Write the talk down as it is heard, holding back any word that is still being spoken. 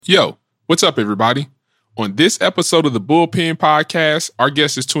Yo, what's up, everybody? On this episode of the Bullpen Podcast, our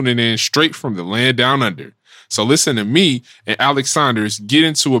guest is tuning in straight from the land down under. So listen to me and Alex Saunders get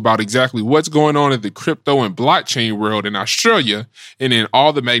into about exactly what's going on in the crypto and blockchain world in Australia, and then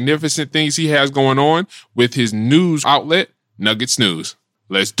all the magnificent things he has going on with his news outlet, Nuggets News.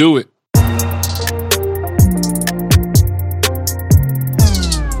 Let's do it.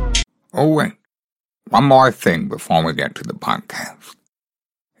 Oh, wait. One more thing before we get to the podcast.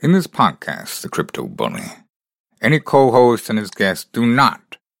 In this podcast, The Crypto Bully, any co-host and his guests do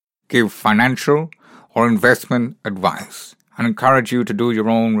not give financial or investment advice and encourage you to do your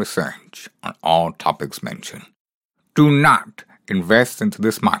own research on all topics mentioned. Do not invest into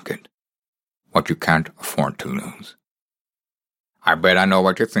this market what you can't afford to lose. I bet I know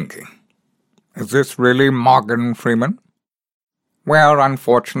what you're thinking. Is this really Morgan Freeman? Well,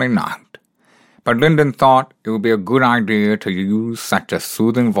 unfortunately not. But Lyndon thought it would be a good idea to use such a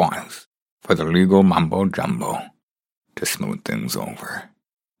soothing voice for the legal mumbo-jumbo to smooth things over.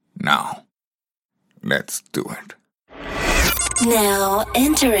 Now, let's do it. Now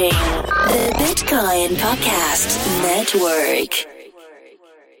entering the Bitcoin Podcast Network.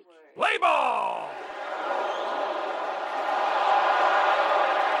 Play ball!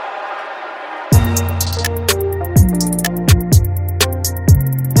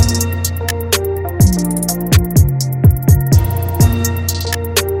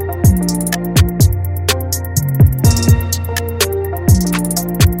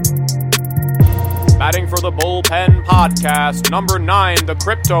 Batting for the Bullpen Podcast, number 9, the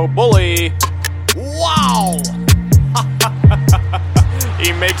Crypto Bully. Wow!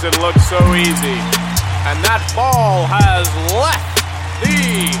 He makes it look so easy. And that ball has left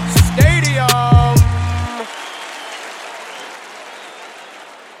the stadium.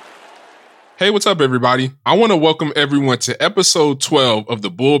 Hey, what's up, everybody? I want to welcome everyone to episode 12 of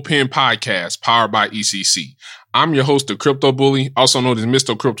the Bullpen Podcast, powered by ECC. I'm your host, the Crypto Bully, also known as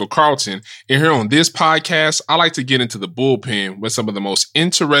Mr. Crypto Carlton. And here on this podcast, I like to get into the bullpen with some of the most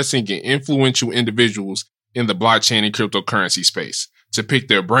interesting and influential individuals in the blockchain and cryptocurrency space to pick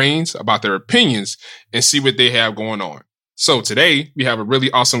their brains about their opinions and see what they have going on. So today we have a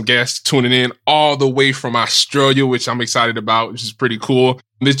really awesome guest tuning in all the way from Australia, which I'm excited about, which is pretty cool.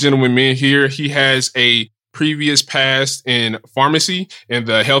 This gentleman, man, here, he has a previous past in pharmacy in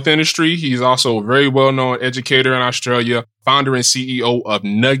the health industry. He's also a very well-known educator in Australia, founder and CEO of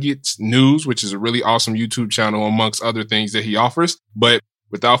Nuggets News, which is a really awesome YouTube channel amongst other things that he offers. But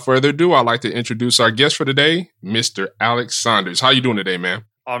without further ado, I'd like to introduce our guest for today, Mr. Alex Saunders. How you doing today, man?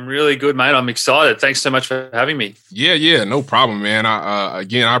 I'm really good, mate. I'm excited. Thanks so much for having me. Yeah, no problem, man. I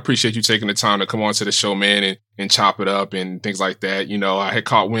appreciate you taking the time to come on to the show, man, and chop it up and things like that. You know, I had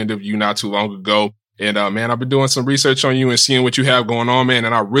caught wind of you not too long ago. And, man, I've been doing some research on you and seeing what you have going on, man.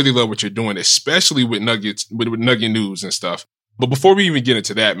 And I really love what you're doing, especially with Nuggets, with Nugget News and stuff. But before we even get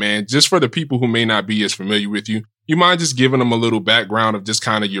into that, man, just for the people who may not be as familiar with you, you mind just giving them a little background of just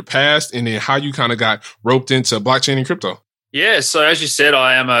kind of your past and then how you kind of got roped into blockchain and crypto? Yeah. So as you said,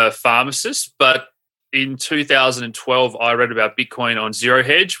 I am a pharmacist, but in 2012, I read about Bitcoin on Zero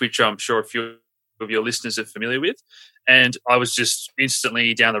Hedge, which I'm sure a few of your listeners are familiar with. And I was just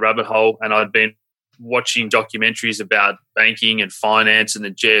instantly down the rabbit hole, and I'd been watching documentaries about banking and finance and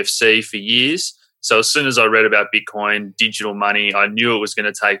the GFC for years. So as soon as I read about Bitcoin, digital money, I knew it was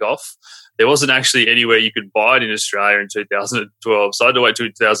going to take off. There wasn't actually anywhere you could buy it in Australia in 2012. So I had to wait till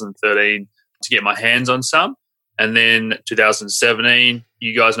 2013 to get my hands on some. And then 2017,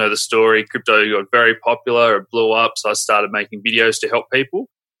 you guys know the story. Crypto got very popular. It blew up. So I started making videos to help people.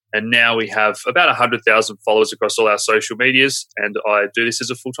 And now we have about 100,000 followers across all our social medias. And I do this as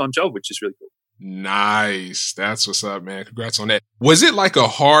a full-time job, which is really cool. Nice. That's what's up, man. Congrats on that. Was this like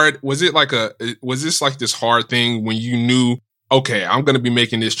this hard thing when you knew, okay, I'm going to be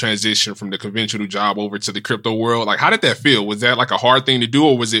making this transition from the conventional job over to the crypto world? Like, how did that feel? Was that like a hard thing to do,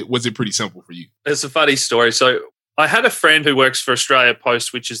 or was it pretty simple for you? It's a funny story. So I had a friend who works for Australia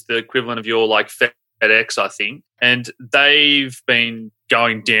Post, which is the equivalent of your like FedEx, I think. And they've been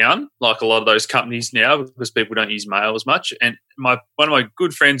going down like a lot of those companies now because people don't use mail as much. And one of my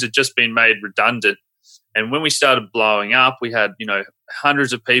good friends had just been made redundant. And when we started blowing up, we had,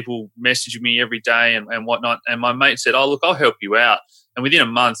 hundreds of people messaging me every day and whatnot. And my mate said, oh, look, I'll help you out. And within a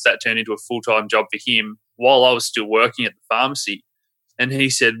month, that turned into a full-time job for him while I was still working at the pharmacy. And he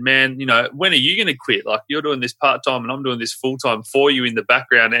said, man, when are you going to quit? Like, you're doing this part-time and I'm doing this full-time for you in the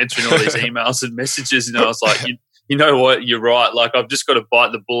background, answering all these emails and messages. And I was like, you know what, you're right. Like, I've just got to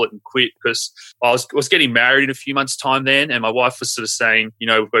bite the bullet and quit, because I was getting married in a few months' time then, and my wife was sort of saying, you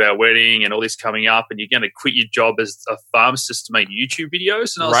know, we've got our wedding and all this coming up, and you're going to quit your job as a pharmacist to make YouTube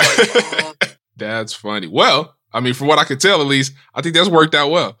videos. And I was like, oh. That's funny. Well, I mean, from what I could tell, at least, I think that's worked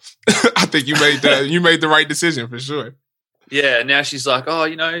out well. I think you made the right decision for sure. Yeah, now she's like, oh,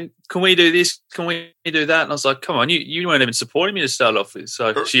 you know, can we do this? Can we do that? And I was like, come on, you weren't even supporting me to start off with.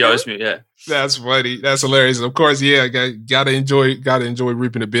 So she owes me, yeah. That's funny. That's hilarious. Of course, yeah, gotta enjoy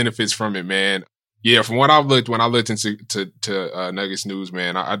reaping the benefits from it, man. Yeah, from what when I looked into Nuggets News,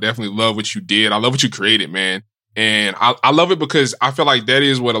 man, I definitely love what you did. I love what you created, man. And I love it because I feel like that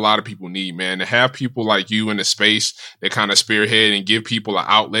is what a lot of people need, man, to have people like you in the space that kind of spearhead and give people an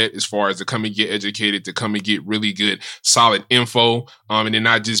outlet as far as to come and get educated, to come and get really good, solid info. And then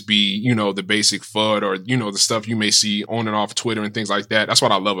not just be, you know, the basic FUD or, you know, the stuff you may see on and off Twitter and things like that. That's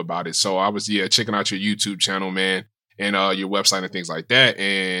what I love about it. So I was, checking out your YouTube channel, man, and your website and things like that.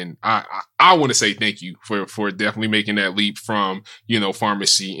 And I want to say thank you for definitely making that leap from, you know,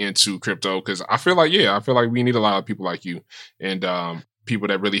 pharmacy into crypto. Cause I feel like we need a lot of people like you and, people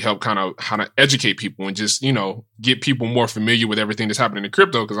that really help kind of educate people and just, you know, get people more familiar with everything that's happening in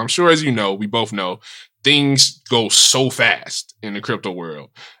crypto. Cause I'm sure, as you know, we both know, things go so fast in the crypto world.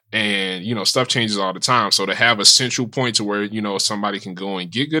 And, you know, stuff changes all the time. So to have a central point to where, you know, somebody can go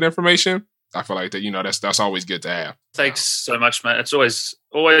and get good information, I feel like that, you know, that's always good to have. Thanks so much, mate. It's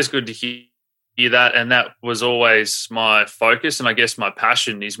always good to hear that. And that was always my focus. And I guess my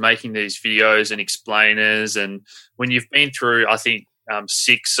passion is making these videos and explainers. And when you've been through, I think,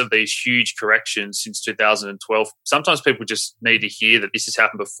 6 of these huge corrections since 2012, sometimes people just need to hear that this has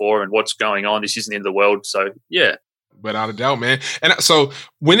happened before and what's going on. This isn't the end of the world. So, yeah. Without a doubt, man. And so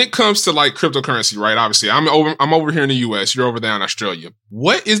when it comes to like cryptocurrency, right? Obviously, I'm over here in the US. You're over there in Australia.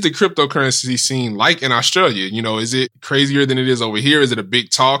 What is the cryptocurrency scene like in Australia? You know, is it crazier than it is over here? Is it a big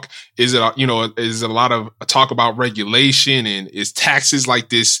talk? Is it, you know, is it a lot of talk about regulation, and is taxes like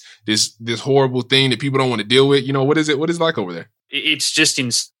this horrible thing that people don't want to deal with? You know, what is it like over there? It's just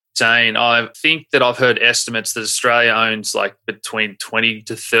insane. I think that I've heard estimates that Australia owns like between 20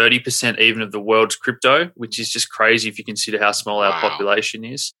 to 30% even of the world's crypto, which is just crazy if you consider how small our population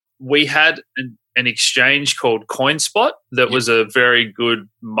is. We had an exchange called CoinSpot that was a very good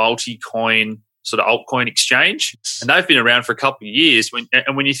multi-coin sort of altcoin exchange, and they've been around for a couple of years.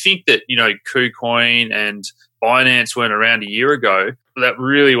 When you think that, you know, KuCoin and Binance weren't around a year ago, that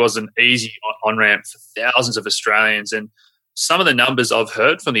really was an easy on-ramp for thousands of Australians. And some of the numbers I've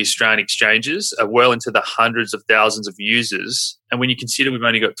heard from the Australian exchanges are well into the hundreds of thousands of users. And when you consider we've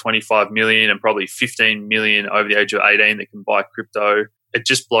only got 25 million and probably 15 million over the age of 18 that can buy crypto, it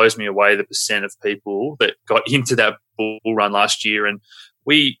just blows me away the percent of people that got into that bull run last year. And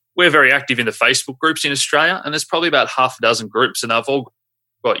we're very active in the Facebook groups in Australia, and there's probably about half a dozen groups, and they've all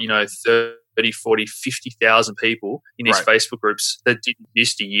got, you know, 30, 40, 50,000 people in these Facebook groups that didn't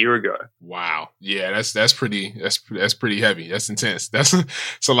exist a year ago. Wow. Yeah, that's pretty heavy. That's intense. That's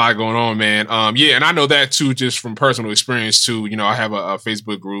a lot going on, man. Yeah, and I know that too, just from personal experience too. You know, I have a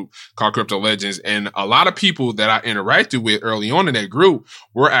Facebook group called Crypto Legends, and a lot of people that I interacted with early on in that group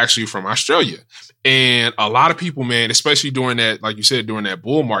were actually from Australia. And a lot of people, man, especially during that, like you said, during that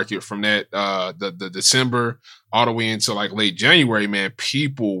bull market from that, the December all the way into like late January, man,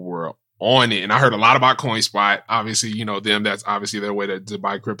 people were on it. And I heard a lot about CoinSpot. Obviously, you know, that's obviously their way to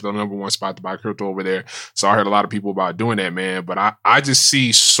buy crypto, number one spot to buy crypto over there. So I heard a lot of people about doing that, man. But I just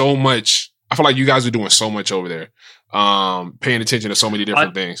see so much. I feel like you guys are doing so much over there, paying attention to so many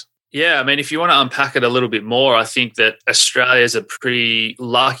different things. Yeah, I mean, if you want to unpack it a little bit more, I think that Australia is a pretty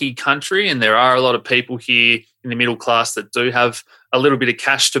lucky country, and there are a lot of people here in the middle class that do have a little bit of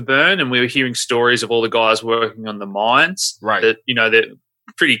cash to burn. And we were hearing stories of all the guys working on the mines, right? That, you know, they're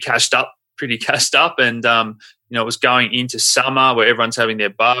pretty cashed up, and you know, it was going into summer where everyone's having their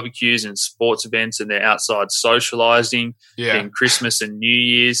barbecues and sports events, and they're outside socializing, in Christmas and New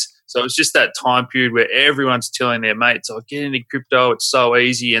Year's. So it was just that time period where everyone's telling their mates, "Oh, get into crypto; it's so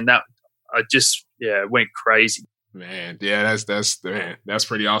easy," and that went crazy. Man, yeah, that's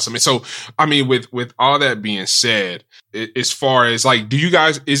pretty awesome. And so, I mean, with all that being said, as far as like, do you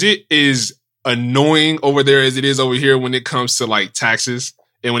guys, is it as annoying over there as it is over here when it comes to like taxes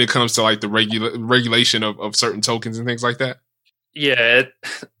and when it comes to like the regulation of certain tokens and things like that? Yeah,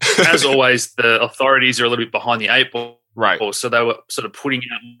 as always, the authorities are a little bit behind the 8 ball. Right. So they were sort of putting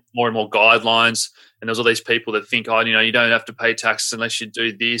out more and more guidelines, and there's all these people that think, oh, you know, you don't have to pay taxes unless you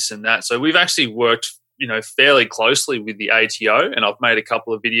do this and that. So we've actually worked, you know, fairly closely with the ATO, and I've made a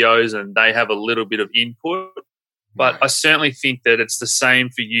couple of videos, and they have a little bit of input. But I certainly think that it's the same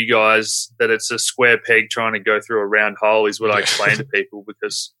for you guys, that it's a square peg trying to go through a round hole is what I explain to people,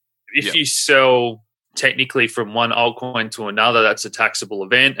 because if you sell technically from one altcoin to another, that's a taxable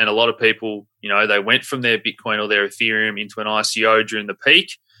event. And a lot of people, they went from their Bitcoin or their Ethereum into an ICO during the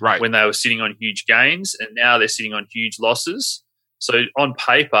peak when they were sitting on huge gains, and now they're sitting on huge losses. So on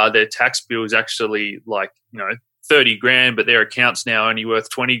paper, their tax bill is actually like, 30 grand, but their account's now only worth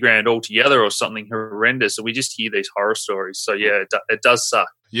 20 grand altogether or something horrendous. So we just hear these horror stories. So yeah, it does suck.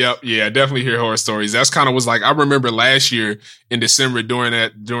 Yep. Yeah, I definitely hear horror stories. That's kind of was like, I remember last year in December during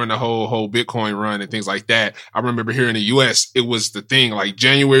the whole Bitcoin run and things like that. I remember here in the US, it was the thing like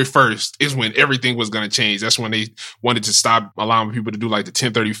January 1st is when everything was going to change. That's when they wanted to stop allowing people to do like the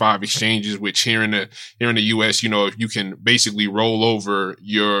 1035 exchanges, which here in the US, if you can basically roll over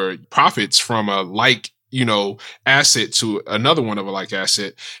your profits from a asset to another one of a like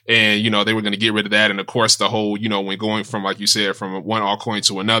asset. And, they were going to get rid of that. And of course, the whole, when going from, like you said, from one altcoin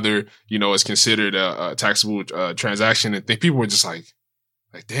to another, is considered a taxable transaction. And people were just like,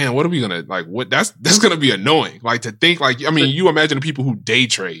 damn, what are we going to, like, what that's going to be annoying. Like to think you imagine the people who day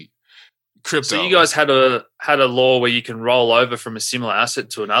trade crypto. So you guys had a law where you can roll over from a similar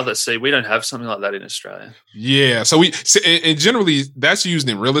asset to another. See, we don't have something like that in Australia. Yeah. So and generally that's used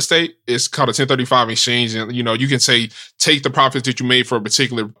in real estate. It's called a 1035 exchange. And, you can say, take the profits that you made for a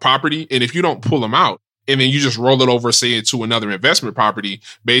particular property. And if you don't pull them out, and then you just roll it over, say, into another investment property,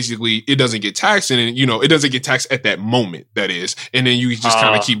 basically it doesn't get taxed. And then, it doesn't get taxed at that moment, that is. And then you just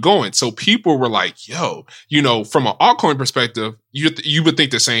kind of keep going. So people were like, yo, from an altcoin perspective, you would think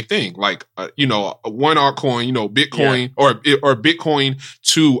the same thing. Like, one altcoin, Bitcoin or Bitcoin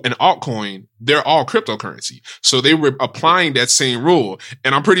to an altcoin, they're all cryptocurrency. So they were applying that same rule.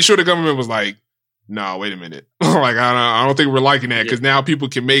 And I'm pretty sure the government was like, no, wait a minute. Like, I don't think we're liking that, because now people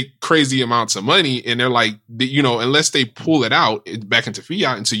can make crazy amounts of money, and they're like, unless they pull it out back into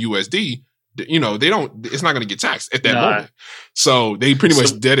fiat, into USD, it's not going to get taxed at that moment. So they pretty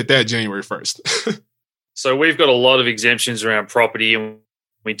much deaded that January 1st. So we've got a lot of exemptions around property, and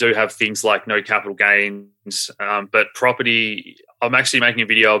we do have things like no capital gains. But property, I'm actually making a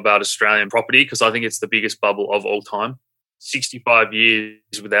video about Australian property because I think it's the biggest bubble of all time. 65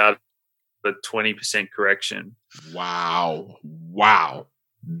 years without the 20% correction. Wow.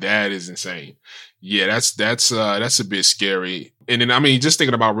 That is insane. Yeah, that's a bit scary. And then, just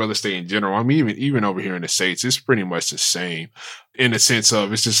thinking about real estate in general, even over here in the States, it's pretty much the same in the sense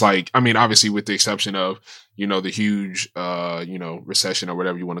of, it's just like, obviously with the exception of, the huge, recession or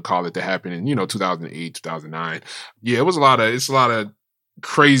whatever you want to call it that happened in, 2008, 2009. Yeah, it's a lot of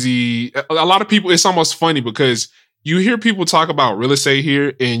crazy, a lot of people, it's almost funny because you hear people talk about real estate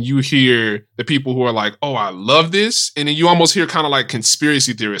here, and you hear the people who are like, oh, I love this. And then you almost hear kind of like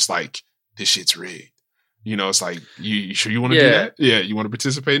conspiracy theorists like, this shit's rigged. It's like, you sure you want to do that? Yeah, you want to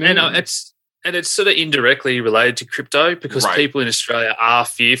participate in it? It's sort of indirectly related to crypto, because people in Australia are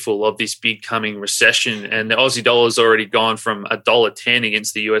fearful of this big coming recession. And the Aussie dollar's already gone from $1.10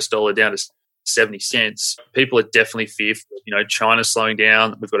 against the US dollar down to 70 cents. People are definitely fearful. China's slowing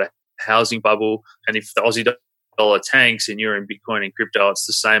down. We've got a housing bubble. And if the Aussie dollar tanks and you're in Bitcoin and crypto, it's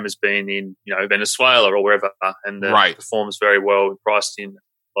the same as being in, Venezuela or wherever, and it performs very well priced in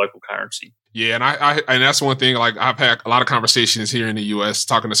local currency. Yeah, and that's one thing, like, I've had a lot of conversations here in the US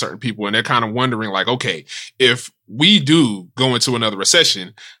talking to certain people, and they're kind of wondering, like, okay, if we do go into another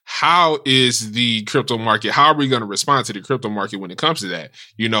recession, how is the crypto market, how are we going to respond to the crypto market when it comes to that?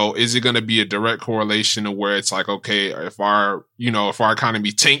 Is it going to be a direct correlation of where it's like, okay, if our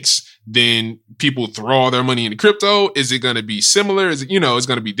economy tanks, then people throw all their money into crypto? Is it going to be similar? Is it, it's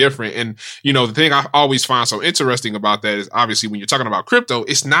going to be different? And, the thing I always find so interesting about that is, obviously, when you're talking about crypto,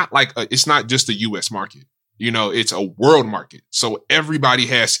 it's not just the US market. It's a world market. So everybody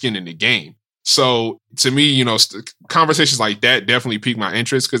has skin in the game. So to me, conversations like that definitely pique my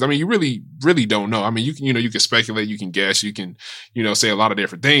interest, because you really, really don't know. You can speculate, you can guess, you can, say a lot of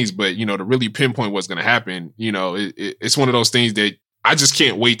different things, but to really pinpoint what's going to happen, it's one of those things that I just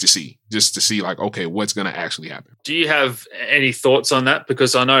can't wait to see like, okay, what's going to actually happen. Do you have any thoughts on that?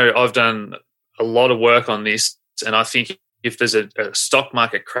 Because I know I've done a lot of work on this, and I think if there's a stock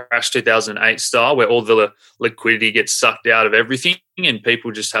market crash 2008 style where all the liquidity gets sucked out of everything and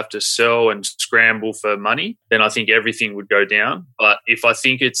people just have to sell and scramble for money, then I think everything would go down. But if I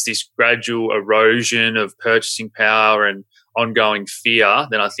think it's this gradual erosion of purchasing power and ongoing fear,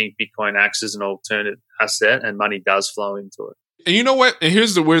 then I think Bitcoin acts as an alternate asset and money does flow into it. And you know what? And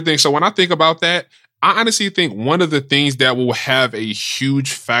here's the weird thing. So when I think about that, I honestly think one of the things that will have a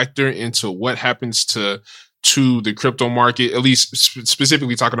huge factor into what happens to to the crypto market, at least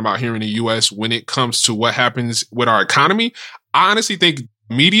specifically talking about here in the US, when it comes to what happens with our economy, I honestly think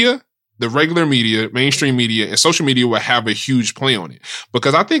media, the regular media, mainstream media, and social media will have a huge play on it.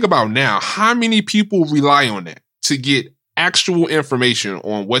 Because I think about now, how many people rely on that to get actual information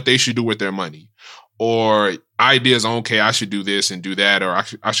on what they should do with their money, or ideas on, okay, I should do this and do that, or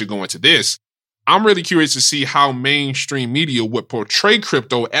I should go into this. I'm really curious to see how mainstream media would portray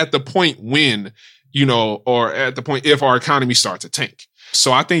crypto at the point when, or at the point if our economy starts to tank.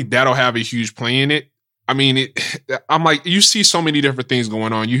 So I think that'll have a huge play in it. I mean, I'm like, you see so many different things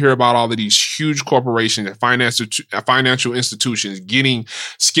going on. You hear about all of these huge corporations and financial institutions getting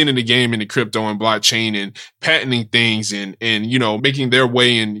skin in the game in the crypto and blockchain and patenting things and making their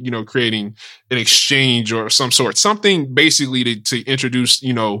way and, creating an exchange or some sort, something basically to introduce,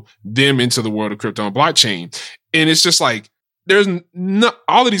 them into the world of crypto and blockchain. And it's just like,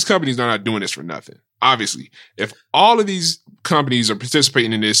 all of these companies are not doing this for nothing. Obviously, if all of these companies are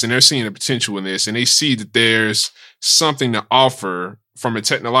participating in this and they're seeing the potential in this and they see that there's something to offer from a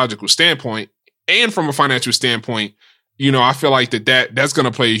technological standpoint and from a financial standpoint, I feel like that's going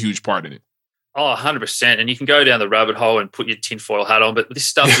to play a huge part in it. Oh, 100%. And you can go down the rabbit hole and put your tinfoil hat on, but this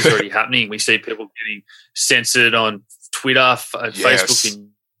stuff is already happening. We see people getting censored on Twitter, Facebook, and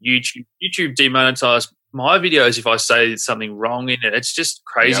YouTube. YouTube demonetized my videos if I say something wrong in it. It's just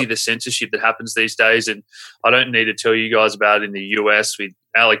crazy, the censorship that happens these days. And I don't need to tell you guys about it in the US with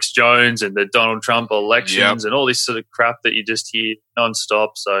Alex Jones and the Donald Trump elections and all this sort of crap that you just hear nonstop.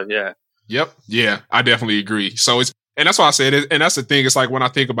 So, yeah. Yep. Yeah, I definitely agree. So and that's why I said it. And that's the thing. It's like when I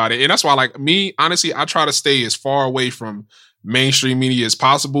think about it, and that's why, like me, honestly, I try to stay as far away from mainstream media as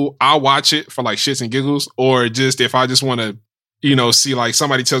possible. I'll watch it for like shits and giggles, or just if I just want to, see like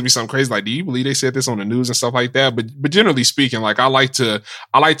somebody tells me something crazy, like, do you believe they said this on the news and stuff like that? But generally speaking, like I like to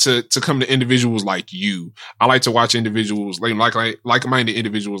come to individuals like you. I like to watch individuals like-minded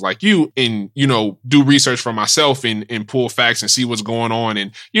individuals like you and, do research for myself and pull facts and see what's going on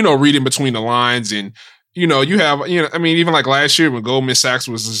and, read in between the lines. And, you have, even like last year when Goldman Sachs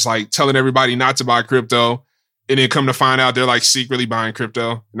was just like telling everybody not to buy crypto and then come to find out they're like secretly buying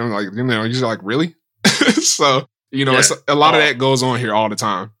crypto. And I'm like, you're just like, really? So, it's a lot of that goes on here all the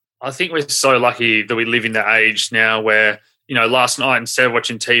time. I think we're so lucky that we live in the age now where, last night instead of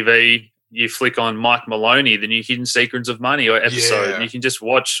watching TV, you flick on Mike Maloney, the new Hidden Secrets of Money or episode, and you can just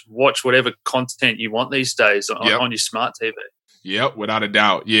watch whatever content you want these days on your smart TV. Yep, without a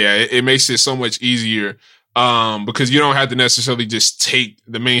doubt. Yeah, it makes it so much easier because you don't have to necessarily just take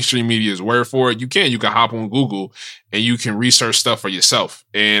the mainstream media's word for it. You can hop on Google and you can research stuff for yourself.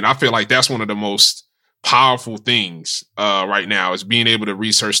 And I feel like that's one of the most powerful things right now is being able to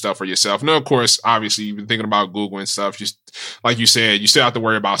research stuff for yourself. Now, of course, obviously, you've been thinking about Google and stuff. Just like you said, you still have to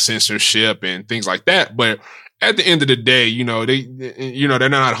worry about censorship and things like that. But at the end of the day, they're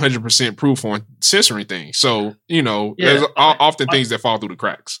not 100% proof on censoring things. So, there's often things that fall through the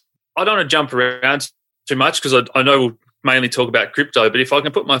cracks. I don't want to jump around too much because I know we'll mainly talk about crypto. But if I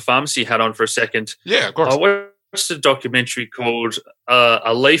can put my pharmacy hat on for a second, yeah, of course. I watched a documentary called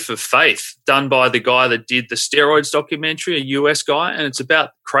A Leaf of Faith, done by the guy that did the steroids documentary, a US guy, and it's about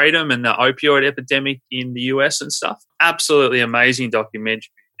kratom and the opioid epidemic in the US and stuff. Absolutely amazing documentary,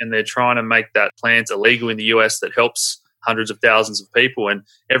 and they're trying to make that plant illegal in the US that helps hundreds of thousands of people, and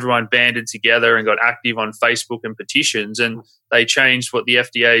everyone banded together and got active on Facebook and petitions, and they changed what the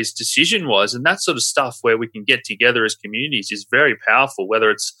FDA's decision was. And that sort of stuff where we can get together as communities is very powerful,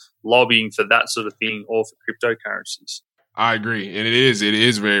 whether it's lobbying for that sort of thing or for cryptocurrencies. I agree. And it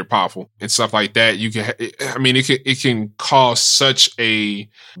is very powerful and stuff like that. It can cause such a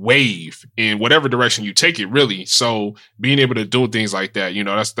wave in whatever direction you take it, really. So being able to do things like that,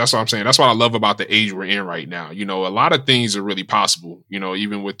 that's what I'm saying. That's what I love about the age we're in right now. A lot of things are really possible,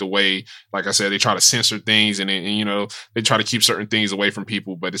 even with the way, like I said, they try to censor things and they try to keep certain things away from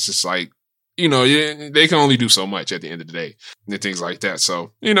people, but it's just like, they can only do so much at the end of the day and things like that.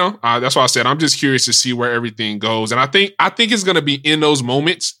 So, that's why I said I'm just curious to see where everything goes. And I think it's going to be in those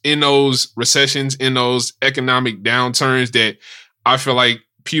moments, in those recessions, in those economic downturns that I feel like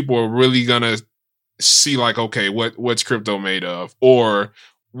people are really going to see like, okay, what's crypto made of? Or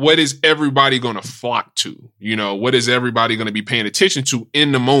what is everybody going to flock to? What is everybody going to be paying attention to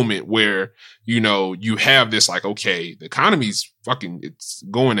in the moment where, you have this like, okay, the economy's it's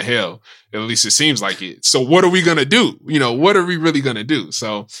going to hell. At least it seems like it. So what are we going to do? What are we really going to do?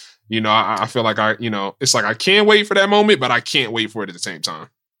 So, I feel like it's like I can't wait for that moment, but I can't wait for it at the same time.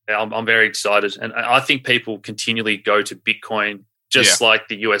 Yeah, I'm very excited. And I think people continually go to Bitcoin, just like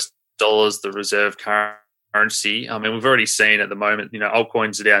the US dollars, the reserve currency. I mean, we've already seen at the moment,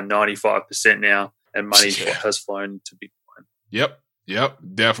 altcoins are down 95% now. and money has flown to Bitcoin. Yep,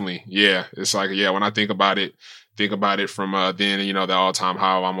 definitely. Yeah, it's like, when I think about it from then, the all-time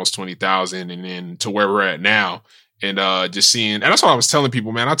high of almost 20,000 and then to where we're at now, and just seeing, and that's what I was telling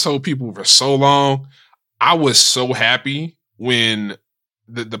people, man. I told people for so long, I was so happy when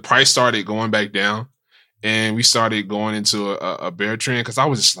the price started going back down and we started going into a bear trend, because I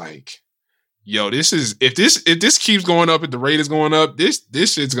was just like, yo, if this keeps going up, if the rate is going up, this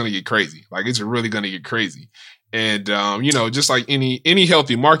shit's gonna get crazy. Like, it's really gonna get crazy. And just like any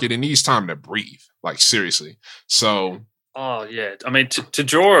healthy market, it needs time to breathe. Like, seriously. So, oh yeah, I mean, to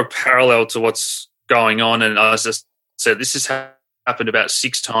draw a parallel to what's going on, and as I said, this has happened about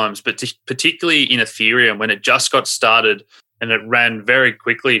 6 times, but particularly in Ethereum, when it just got started and it ran very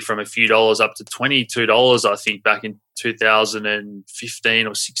quickly from a few dollars up to $22, I think, back in 2015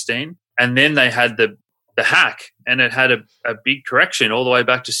 or 16, and then they had the hack, and it had a big correction all the way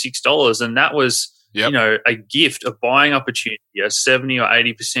back to $6, and that was. Yep. A gift, a buying opportunity, a 70 or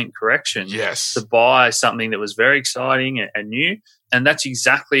 80% correction to buy something that was very exciting and new. And that's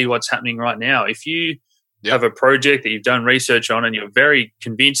exactly what's happening right now. If you have a project that you've done research on and you're very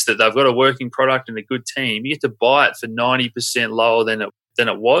convinced that they've got a working product and a good team, you get to buy it for 90% lower than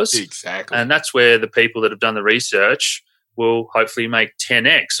it was. Exactly. And that's where the people that have done the research will hopefully make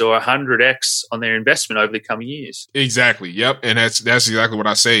 10x or 100x on their investment over the coming years. Exactly. Yep. And that's exactly what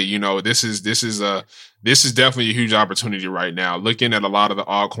I say. This is definitely a huge opportunity right now. Looking at a lot of the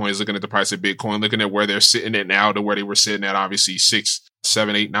altcoins, looking at the price of Bitcoin, looking at where they're sitting at now to where they were sitting at obviously 6,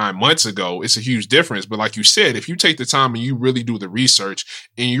 7, 8, 9 months ago, it's a huge difference. But like you said, if you take the time and you really do the research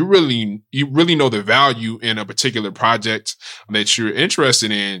and you really know the value in a particular project that you're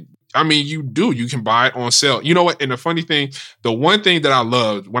interested in, I mean, you can buy it on sale. You know what? And the funny thing, the one thing that I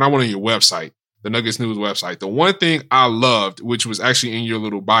loved when I went on your website, the Nuggets News website, the one thing I loved, which was actually in your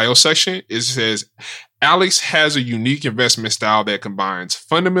little bio section, it says, Alex has a unique investment style that combines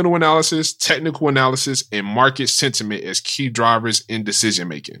fundamental analysis, technical analysis, and market sentiment as key drivers in decision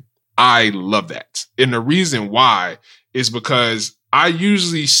making. I love that. And the reason why is because I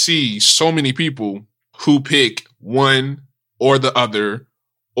usually see so many people who pick one or the other,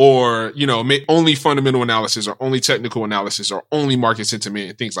 or, only fundamental analysis or only technical analysis or only market sentiment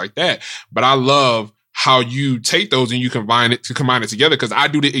and things like that. But I love how you take those and you combine it together, because I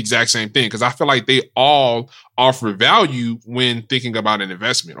do the exact same thing, because I feel like they all offer value when thinking about an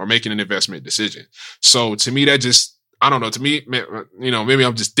investment or making an investment decision. So to me, that just, I don't know, to me, maybe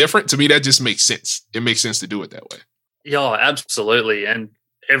I'm just different. To me, that just makes sense. It makes sense to do it that way. Yeah, absolutely. And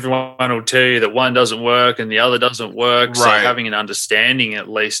everyone will tell you that one doesn't work and the other doesn't work. Right. So having an understanding at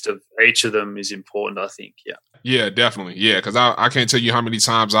least of each of them is important, I think. Yeah. Yeah, definitely. Yeah, because I can't tell you how many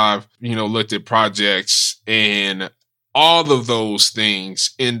times I've, looked at projects and all of those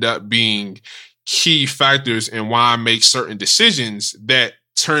things end up being key factors in why I make certain decisions that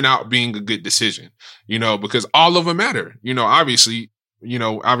turn out being a good decision, because all of them matter. Obviously,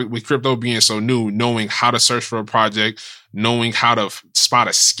 with crypto being so new, knowing how to search for a project, knowing how to spot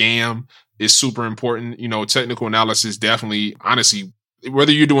a scam is super important. Technical analysis definitely, honestly,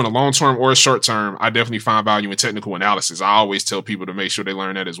 whether you're doing a long-term or a short-term, I definitely find value in technical analysis. I always tell people to make sure they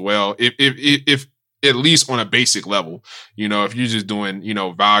learn that as well. If at least on a basic level, if you're just doing,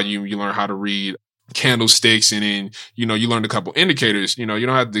 volume, you learn how to read candlesticks and then, you learn a couple indicators, you don't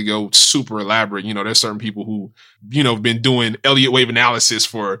have to go super elaborate. There's certain people who, have been doing Elliott wave analysis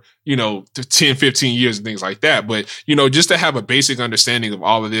for, 10, 15 years and things like that. But, just to have a basic understanding of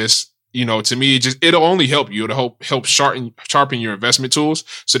all of this, to me, it'll only help you. It'll help sharpen your investment tools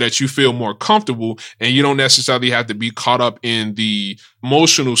so that you feel more comfortable and you don't necessarily have to be caught up in the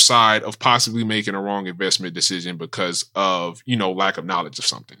emotional side of possibly making a wrong investment decision because of, lack of knowledge of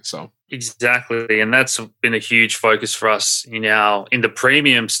something. So. Exactly. And that's been a huge focus for us in the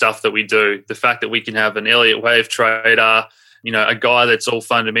premium stuff that we do. The fact that we can have an Elliott wave trader, a guy that's all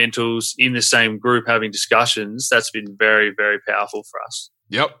fundamentals in the same group having discussions, that's been very, very powerful for us.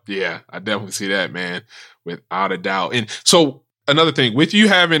 Yep. Yeah, I definitely see that, man, without a doubt. And so another thing with you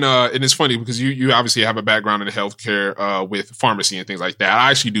having, and it's funny because you obviously have a background in healthcare with pharmacy and things like that.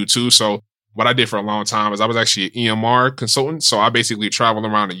 I actually do too. So what I did for a long time is I was actually an EMR consultant. So I basically traveled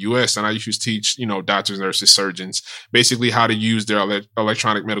around the US and I used to teach, doctors, nurses, surgeons, basically how to use their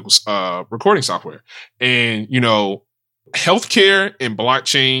electronic medical recording software. And, healthcare and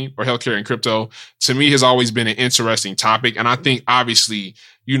blockchain or healthcare and crypto to me has always been an interesting topic. And I think obviously,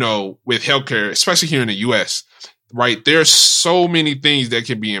 with healthcare, especially here in the US, right, there's so many things that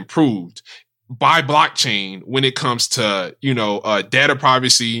can be improved by blockchain when it comes to, data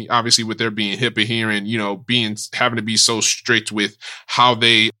privacy, obviously with there being HIPAA here and, having to be so strict with how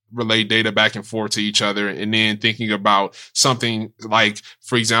they relay data back and forth to each other. And then thinking about something like,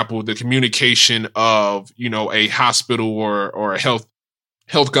 for example, the communication of, you know, a hospital or a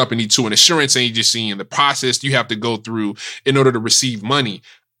health company to an insurance agency and the process you have to go through in order to receive money.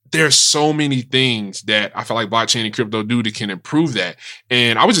 There's so many things that I feel like blockchain and crypto do that can improve that.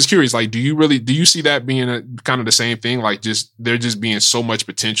 And I was just curious, like, do you see that being a kind of the same thing? Like, there just being so much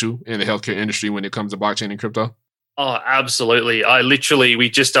potential in the healthcare industry when it comes to blockchain and crypto? Oh, absolutely. We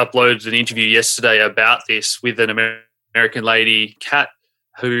just uploaded an interview yesterday about this with an American lady, Kat,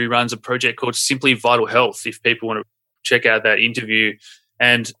 who runs a project called Simply Vital Health, if people want to check out that interview.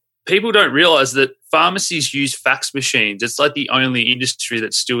 And people don't realize that pharmacies use fax machines. It's like the only industry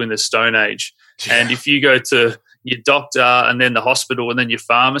that's still in the Stone Age. Yeah. And if you go to your doctor and then the hospital and then your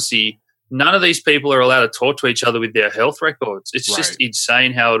pharmacy, none of these people are allowed to talk to each other with their health records. It's just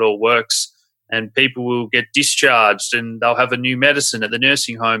insane how it all works. And people will get discharged and they'll have a new medicine at the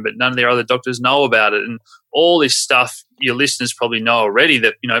nursing home, but none of their other doctors know about it. And all this stuff, your listeners probably know already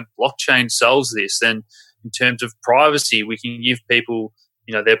that, you know, blockchain solves this. And in terms of privacy, we can give people,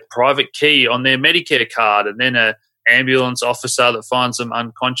 you know, their private key on their Medicare card, and then an ambulance officer that finds them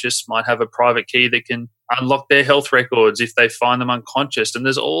unconscious might have a private key that can unlock their health records if they find them unconscious. And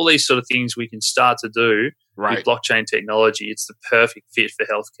there's all these sort of things we can start to do with blockchain technology. It's the perfect fit for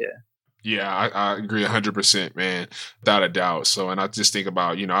healthcare. Yeah, I agree 100%, man, without a doubt. So, and I just think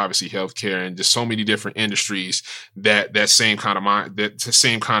about, you know, obviously healthcare and just so many different industries that same kind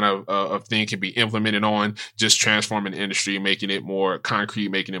of thing can be implemented on, just transforming the industry, making it more concrete,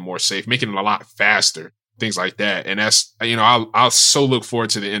 making it more safe, making it a lot faster. Things like that. And that's, you know, I'll so look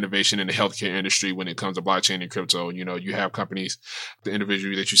forward to the innovation in the healthcare industry when it comes to blockchain and crypto. You know, you have companies, the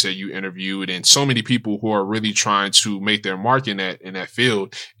individual that you said you interviewed, and so many people who are really trying to make their mark in that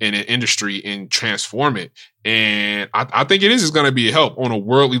field, in an industry, and transform it. And I think it is going to be a help on a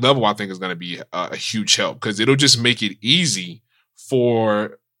worldly level. I think it's going to be a huge help because it'll just make it easy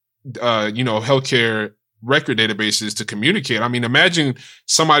for, you know, healthcare record databases to communicate. I mean, imagine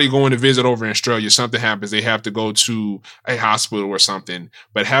somebody going to visit over in Australia, something happens, they have to go to a hospital or something,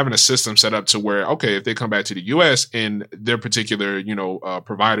 but having a system set up to where, okay, if they come back to the US and their particular, you know,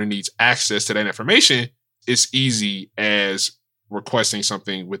 provider needs access to that information, it's easy as requesting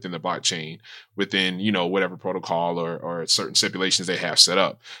something within the blockchain, within, you know, whatever protocol or certain stipulations they have set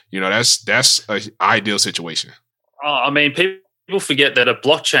up. You know, that's an ideal situation. I mean, people forget that a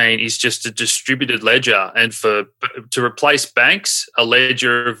blockchain is just a distributed ledger, and to replace banks, a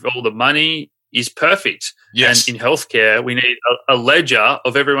ledger of all the money is perfect. Yes. And in healthcare, we need a ledger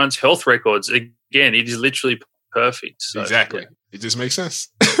of everyone's health records. Again, it is literally perfect. So, exactly. Yeah. It just makes sense.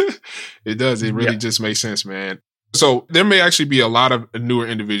 It does. It really just makes sense, man. So there may actually be a lot of newer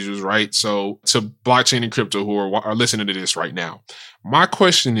individuals, right? So to blockchain and crypto who are listening to this right now. My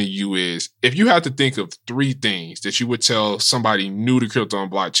question to you is, if you had to think of 3 things that you would tell somebody new to crypto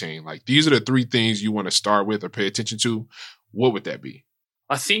and blockchain, like these are the 3 things you want to start with or pay attention to, what would that be?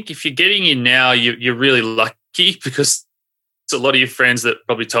 I think if you're getting in now, you're really lucky because it's a lot of your friends that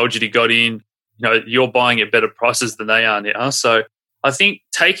probably told you to got in, you know, you're buying at better prices than they are now. So I think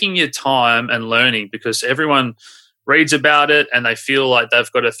taking your time and learning, because everyone reads about it and they feel like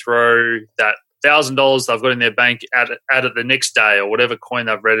they've got to throw that $1,000 they've got in their bank at it the next day, or whatever coin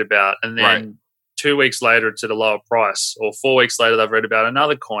they've read about, and then 2 weeks later it's at a lower price, or 4 weeks later they've read about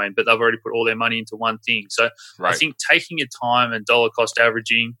another coin, but they've already put all their money into one thing. So I think taking your time and dollar cost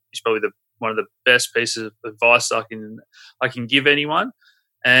averaging is probably one of the best pieces of advice I can give anyone.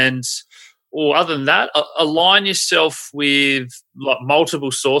 And other than that, align yourself with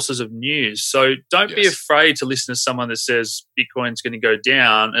multiple sources of news. So don't be afraid to listen to someone that says Bitcoin's going to go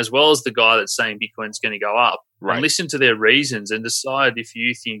down, as well as the guy that's saying Bitcoin's going to go up. Right. And listen to their reasons and decide if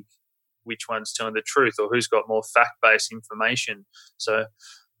you think which one's telling the truth or who's got more fact-based information. So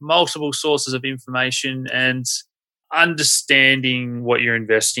multiple sources of information and understanding what you're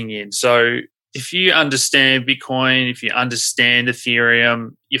investing in. So if you understand Bitcoin, if you understand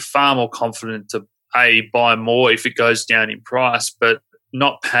Ethereum, you're far more confident to buy more if it goes down in price, but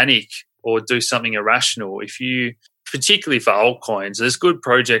not panic or do something irrational. If you, particularly for altcoins, there's good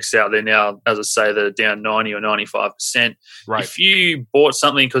projects out there now, as I say, that are down 90 or 95%. Right. If you bought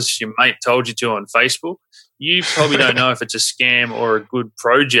something because your mate told you to on Facebook, you probably don't know if it's a scam or a good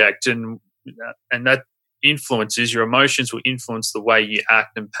project, and that influences your emotions, will influence the way you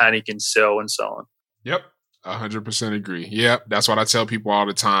act and panic and sell and so on. Yep. 100% agree. Yep. That's what I tell people all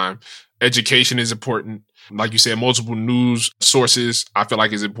the time. education is important. Like you said, multiple news sources, I feel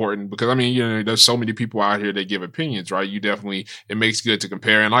like is important because, I mean, you know, there's so many people out here that give opinions, right? It makes good to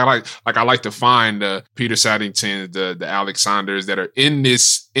compare. And I like to find the Peter Saddington, the Alexanders that are in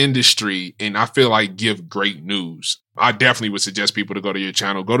this industry, and I feel like give great news. I definitely would suggest people to go to your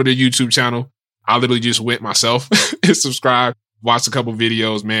channel, go to the YouTube channel. I literally just went myself and subscribed, watched a couple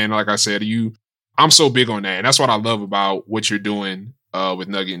videos, man. Like I said, I'm so big on that. And that's what I love about what you're doing with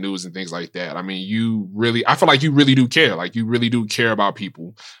Nugget News and things like that. I mean, I feel like you really do care. Like you really do care about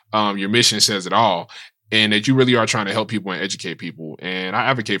people. Your mission says it all, and that you really are trying to help people and educate people. And I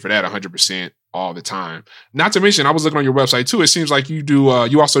advocate for that 100% all the time. Not to mention, I was looking on your website too. It seems like you do,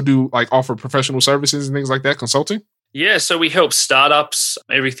 you also do like offer professional services and things like that, consulting. Yeah. So we help startups,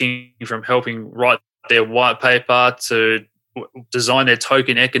 everything from helping write their white paper to design their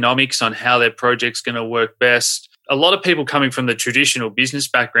token economics on how their project's going to work best. A lot of people coming from the traditional business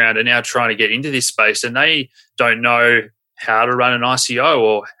background are now trying to get into this space, and they don't know how to run an ICO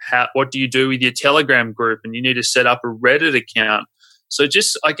or what do you do with your Telegram group, and you need to set up a Reddit account. So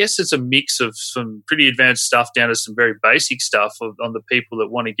I guess it's a mix of some pretty advanced stuff down to some very basic stuff on the people that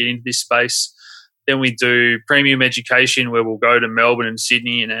want to get into this space. Then we do premium education where we'll go to Melbourne and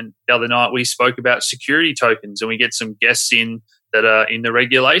Sydney, and then the other night we spoke about security tokens, and we get some guests in that are in the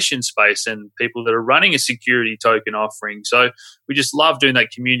regulation space and people that are running a security token offering. So we just love doing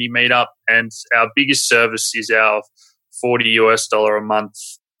that community meetup. And our biggest service is our $40 a month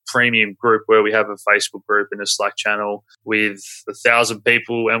premium group where we have a Facebook group and a Slack channel with 1,000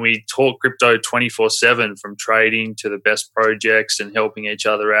 people, and we talk crypto 24/7 from trading to the best projects and helping each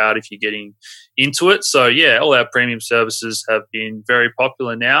other out if you're getting into it. So yeah, all our premium services have been very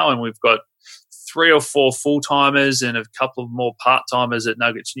popular now, and we've got 3 or 4 full-timers and a couple of more part-timers at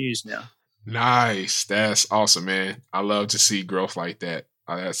Nuggets News now. Nice. That's awesome, man. I love to see growth like that.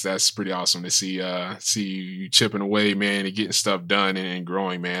 That's pretty awesome to see you chipping away, man, and getting stuff done and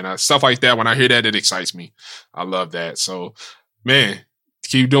growing, man. Stuff like that, when I hear that, it excites me. I love that. So, man,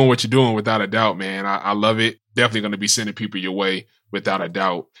 keep doing what you're doing without a doubt, man. I love it. Definitely going to be sending people your way without a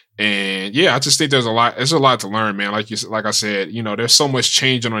doubt. And yeah, I just think there's a lot to learn, man. Like I said, you know, there's so much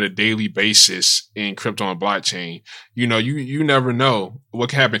changing on a daily basis in crypto and blockchain. You know, you never know what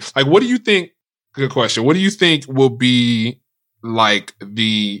can happen. Like, what do you think? Good question. What do you think will be like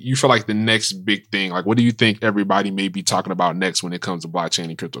you feel like the next big thing? Like, what do you think everybody may be talking about next when it comes to blockchain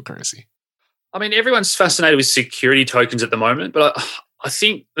and cryptocurrency? I mean, everyone's fascinated with security tokens at the moment, but I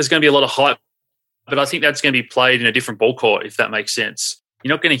think there's going to be a lot of hype, but I think that's going to be played in a different ball court, if that makes sense.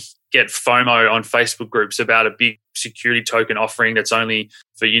 You're not going to get FOMO on Facebook groups about a big security token offering that's only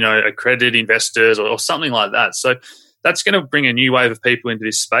for, you know, accredited investors or something like that. So that's going to bring a new wave of people into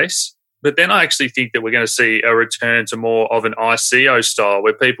this space. But then I actually think that we're going to see a return to more of an ICO style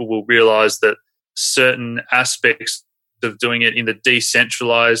where people will realize that certain aspects of doing it in the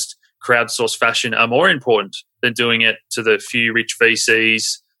decentralized crowdsourced fashion are more important than doing it to the few rich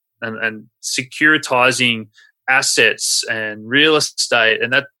VCs and securitizing assets and real estate.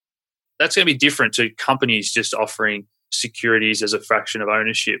 And that's going to be different to companies just offering securities as a fraction of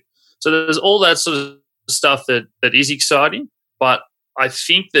ownership. So there's all that sort of stuff that is exciting, but I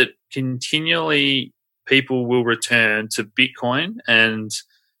think that continually people will return to Bitcoin and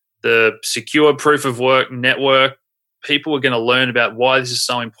the secure proof of work network. People are going to learn about why this is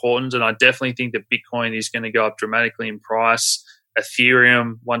so important. And I definitely think that Bitcoin is going to go up dramatically in price.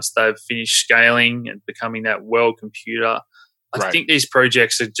 Ethereum, once they've finished scaling and becoming that world computer, I think these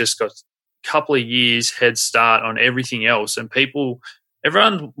projects have just got a couple of years head start on everything else. And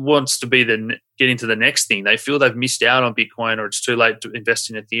everyone wants to get into the next thing. They feel they've missed out on Bitcoin or it's too late to invest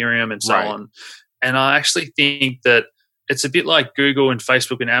in Ethereum and so on. And I actually think that it's a bit like Google and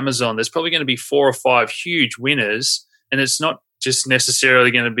Facebook and Amazon. There's probably going to be 4 or 5 huge winners, and it's not just necessarily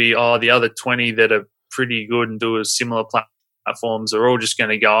going to be, the other 20 that are pretty good and do a similar platforms are all just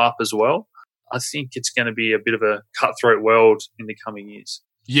going to go up as well. I think it's going to be a bit of a cutthroat world in the coming years.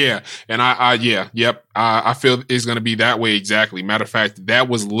 Yeah. And I feel it's going to be that way. Exactly. Matter of fact, that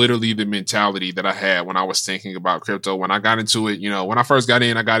was literally the mentality that I had when I was thinking about crypto. When I got into it, you know, when I first got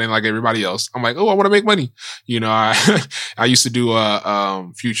in like everybody else. I'm like, oh, I want to make money. You know, I used to do,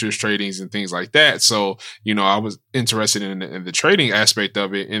 futures tradings and things like that. So, you know, I was interested in the trading aspect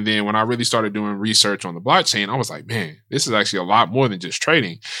of it. And then when I really started doing research on the blockchain, I was like, man, this is actually a lot more than just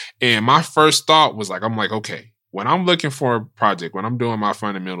trading. And my first thought was like, okay, when I'm looking for a project, when I'm doing my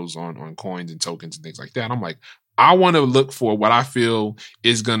fundamentals on coins and tokens and things like that, I'm like, I want to look for what I feel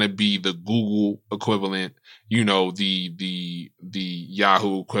is going to be the Google equivalent, you know, the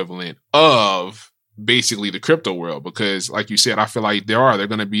Yahoo equivalent of basically the crypto world, because like you said, I feel like they're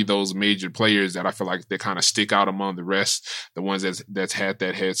going to be those major players that I feel like they kind of stick out among the rest, the ones that's had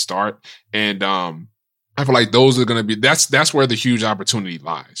that head start. And, I feel like those are going to be, that's where the huge opportunity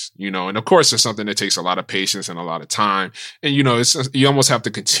lies, you know, and of course it's something that takes a lot of patience and a lot of time. And, you know, you almost have to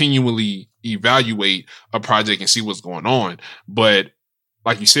continually evaluate a project and see what's going on. But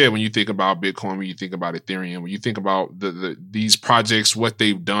like you said, when you think about Bitcoin, when you think about Ethereum, when you think about these projects, what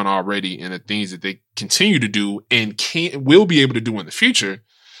they've done already and the things that they continue to do and will be able to do in the future,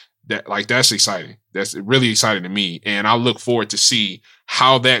 that's exciting. That's really exciting to me. And I look forward to see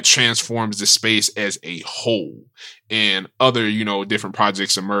how that transforms the space as a whole, and other, you know, different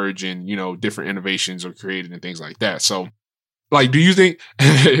projects emerge and, you know, different innovations are created and things like that. So like, do you think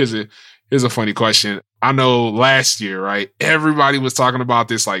here's a funny question. I know last year, right? Everybody was talking about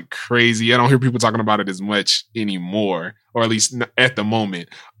this like crazy. I don't hear people talking about it as much anymore, or at least at the moment,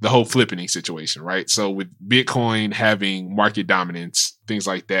 the whole flipping situation, right? So with Bitcoin having market dominance, things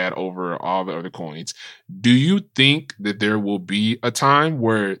like that over all the other coins, do you think that there will be a time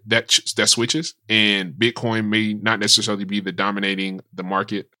where that switches and Bitcoin may not necessarily be the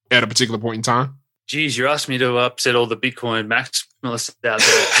market at a particular point in time? Geez, you asked me to upset all the Bitcoin maximalists out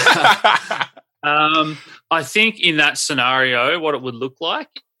there. I think in that scenario, what it would look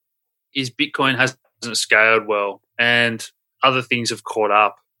like is Bitcoin hasn't scaled well and other things have caught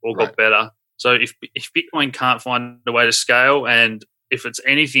up or got better. So if Bitcoin can't find a way to scale, and if it's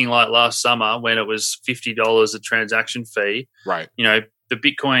anything like last summer when it was $50 a transaction fee, right? You know, the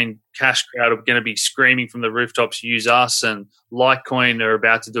Bitcoin cash crowd are going to be screaming from the rooftops, use us, and Litecoin are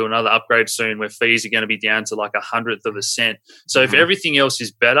about to do another upgrade soon where fees are going to be down to like 1/100 of a cent. So if everything else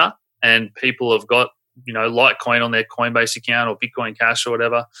is better and people have got, you know, Litecoin on their Coinbase account or Bitcoin Cash or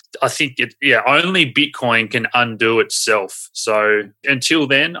whatever, I think only Bitcoin can undo itself. So until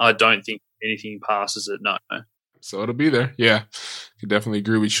then, I don't think anything passes it. No. So it'll be there. Yeah. Could definitely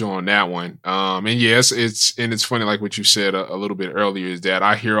agree with you on that one. And yes, it's funny, like what you said a little bit earlier, is that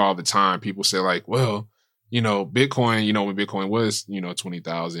I hear all the time people say like, well, you know, Bitcoin, you know, when Bitcoin was, you know,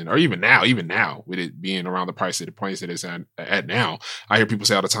 20,000, or even now with it being around the price that it's at now, I hear people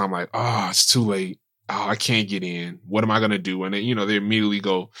say all the time like, oh, it's too late. Oh, I can't get in. What am I going to do? And then, you know, they immediately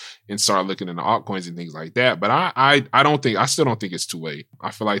go and start looking into altcoins and things like that. But I still don't think it's too late.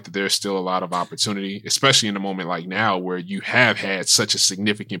 I feel like that there's still a lot of opportunity, especially in a moment like now where you have had such a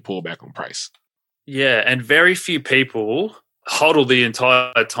significant pullback on price. Yeah. And very few people hodl the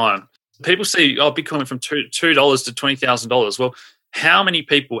entire time. People say, oh, Bitcoin went from $2 to $20,000. Well, how many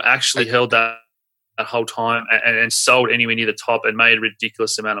people actually held that whole time and sold anywhere near the top and made a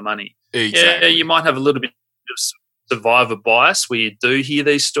ridiculous amount of money? Exactly. Yeah, you might have a little bit of survivor bias where you do hear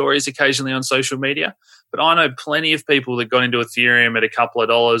these stories occasionally on social media, but I know plenty of people that got into Ethereum at a couple of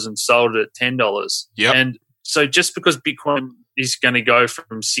dollars and sold it at $10. Yep. And so just because Bitcoin is going to go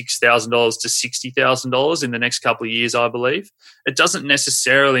from $6,000 to $60,000 in the next couple of years, I believe, it doesn't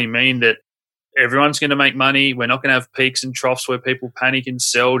necessarily mean that everyone's going to make money. We're not going to have peaks and troughs where people panic and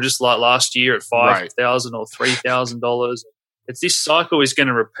sell, just like last year at $5,000 or $3,000. It's this cycle is going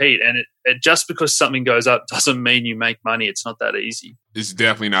to repeat, and it just because something goes up doesn't mean you make money. It's not that easy. It's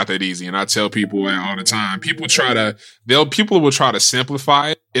definitely not that easy. And I tell people all the time, people will try to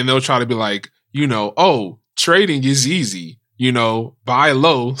simplify it, and they'll try to be like, you know, oh, trading is easy. You know, buy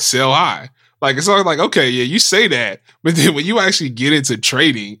low, sell high. Like, it's always like, okay, yeah, you say that, but then when you actually get into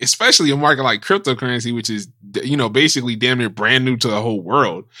trading, especially a market like cryptocurrency, which is, you know, basically damn near brand new to the whole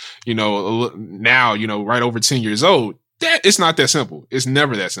world, you know, now, you know, right over 10 years old, it's not that simple. It's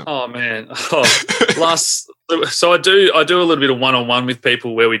never that simple. Oh man. So I do a little bit of one-on-one with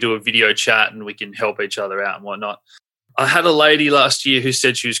people where we do a video chat and we can help each other out and whatnot. I had a lady last year who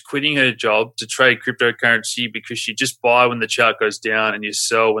said she was quitting her job to trade cryptocurrency because you just buy when the chart goes down and you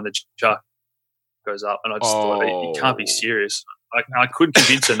sell when the chart goes up. And I just thought, you can't be serious. I couldn't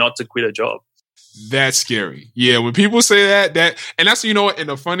convince her not to quit her job. That's scary. Yeah, when people say that, and that's, you know, and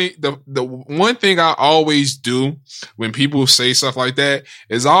the one thing I always do when people say stuff like that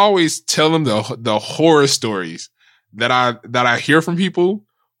is I always tell them the horror stories that I hear from people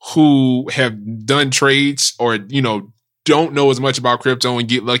who have done trades or, you know, don't know as much about crypto and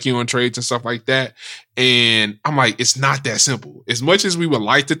get lucky on trades and stuff like that. And I'm like, it's not that simple. As much as we would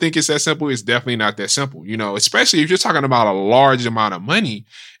like to think it's that simple, it's definitely not that simple, you know, especially if you're talking about a large amount of money.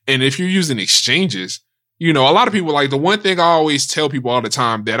 And if you're using exchanges, you know, a lot of people, like, the one thing I always tell people all the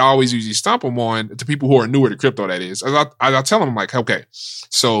time that I always usually stump them on, to people who are newer to crypto, that is, I tell them, I'm like, okay,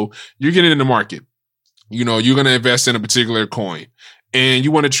 so you're getting in the market, you know, you're going to invest in a particular coin. and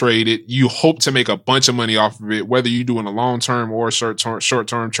you want to trade it. You hope to make a bunch of money off of it, whether you're doing a long-term or a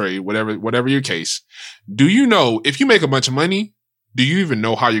short-term trade, whatever your case. Do you know if you make a bunch of money, do you even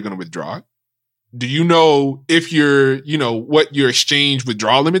know how you're going to withdraw it? Do you know if what your exchange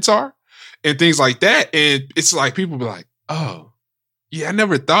withdrawal limits are and things like that? And it's like people be like, oh, yeah, I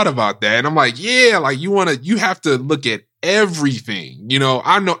never thought about that. And I'm like, yeah, like you have to look at everything.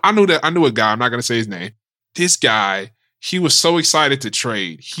 I knew a guy, I'm not going to say his name. This guy, he was so excited to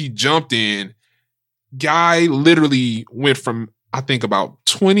trade. He jumped in. Guy literally went from, I think, about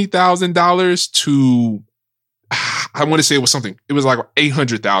 $20,000 to, I want to say it was like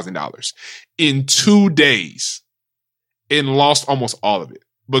 $800,000 in 2 days, and lost almost all of it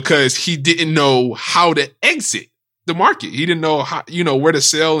because he didn't know how to exit the market. He didn't know how, where to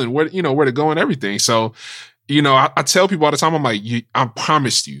sell and where to go and everything. So, I tell people all the time, I'm like, I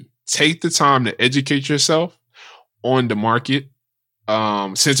promised you, take the time to educate yourself on the market,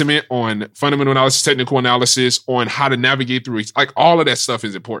 sentiment, on fundamental analysis, technical analysis, on how to navigate through it. Like all of that stuff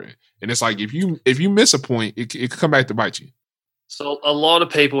is important. And it's like, if you miss a point, it could come back to bite you. So a lot of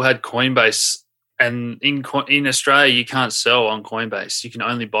people had Coinbase, and in Australia, you can't sell on Coinbase. You can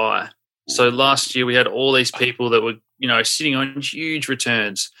only buy. So last year we had all these people that were, sitting on huge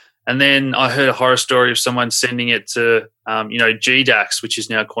returns. And then I heard a horror story of someone sending it to, GDAX, which is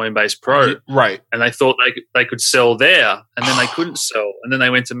now Coinbase Pro. Right. And they thought they could sell there, and then they couldn't sell. And then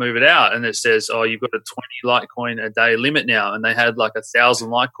they went to move it out, and it says, oh, you've got a 20 Litecoin a day limit now. And they had like 1,000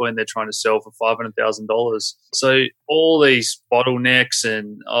 Litecoin they're trying to sell for $500,000. So all these bottlenecks,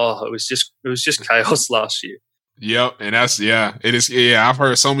 and it was just chaos last year. Yep. And it is. Yeah. I've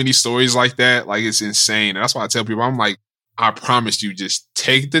heard so many stories like that. Like, it's insane. And that's why I tell people, I'm like, I promise you, just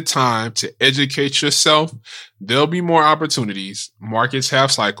take the time to educate yourself. There'll be more opportunities. Markets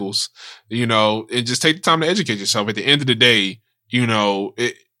have cycles, and just take the time to educate yourself. At the end of the day, you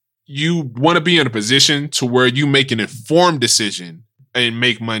want to be in a position to where you make an informed decision and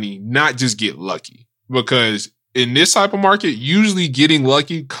make money, not just get lucky. Because in this type of market, usually getting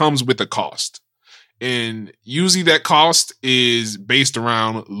lucky comes with a cost. And usually that cost is based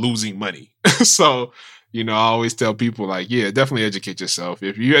around losing money. So, I always tell people, like, yeah, definitely educate yourself.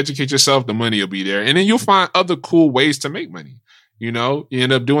 If you educate yourself, the money will be there. And then you'll find other cool ways to make money. You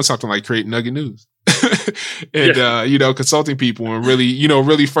end up doing something like creating Nugget News and, consulting people and really,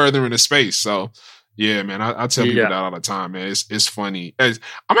 really furthering the space. So, yeah, man, I tell people that all the time, man. It's funny. I'm going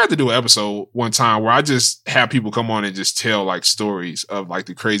to have to do an episode one time where I just have people come on and just tell, like, stories of, like,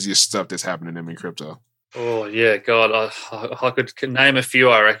 the craziest stuff that's happening to them in crypto. Oh, yeah, God. I could name a few,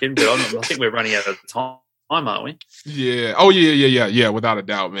 I reckon, but I think we're running out of time, aren't we? Yeah. Oh, yeah, without a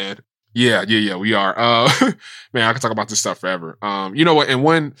doubt, man. Yeah, we are. Man, I can talk about this stuff forever. You know what? And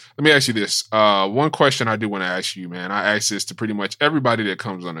let me ask you this. One question I do want to ask you, man. I ask this to pretty much everybody that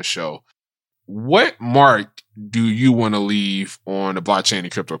comes on the show. What mark do you want to leave on the blockchain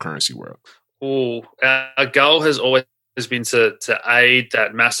and cryptocurrency world? Oh, our goal has always been to aid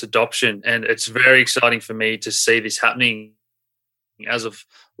that mass adoption, and it's very exciting for me to see this happening. As of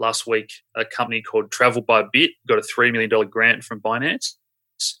last week, a company called Travel by Bit got a $3 million grant from Binance.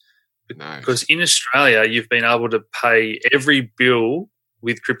 Nice. Because in Australia, you've been able to pay every bill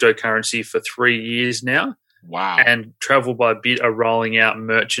with cryptocurrency for 3 years now. Wow. And Travel by Bit are rolling out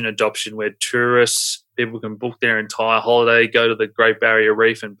merchant adoption where tourists, people can book their entire holiday, go to the Great Barrier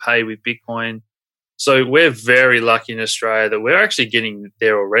Reef and pay with Bitcoin. So we're very lucky in Australia that we're actually getting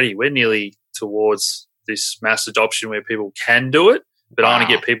there already. We're nearly towards this mass adoption where people can do it, but I want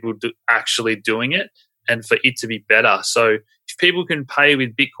to get people actually doing it and for it to be better. So if people can pay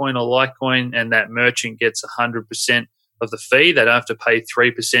with Bitcoin or Litecoin and that merchant gets 100% of the fee, they don't have to pay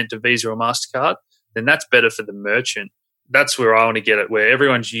 3% to Visa or MasterCard, then that's better for the merchant. That's where I want to get it, where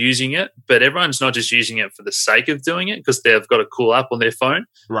everyone's using it, but everyone's not just using it for the sake of doing it because they've got a cool app on their phone.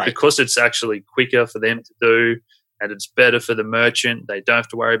 Right. Because it's actually quicker for them to do and it's better for the merchant. They don't have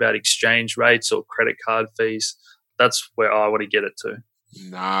to worry about exchange rates or credit card fees. That's where I want to get it to.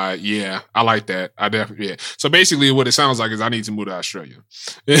 Nah, yeah, I like that. I definitely, yeah. So basically what it sounds like is I need to move to Australia.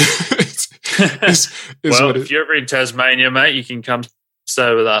 If you're ever in Tasmania, mate, you can come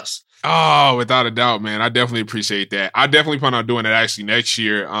stay with us. Oh, without a doubt, man. I definitely appreciate that. I definitely plan on doing it actually next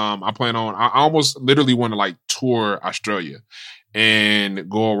year. I almost literally want to like tour Australia and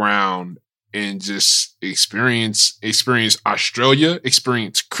go around and just experience Australia,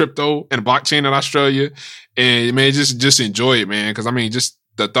 experience crypto and blockchain in Australia. And man, just enjoy it, man. Cause I mean, just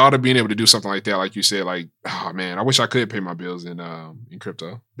the thought of being able to do something like that, like you said, like, oh man, I wish I could pay my bills in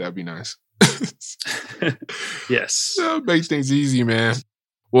crypto. That'd be nice. Yes. Make things easy, man.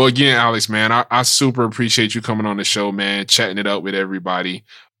 Well, again, Alex, man, I super appreciate you coming on the show, man, chatting it up with everybody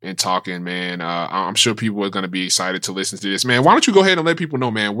and talking, man. I'm sure people are going to be excited to listen to this, man. Why don't you go ahead and let people know,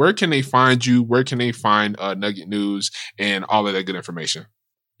 man, where can they find you? Where can they find Nugget News and all of that good information?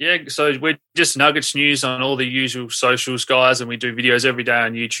 Yeah, so we're just Nuggets News on all the usual socials, guys, and we do videos every day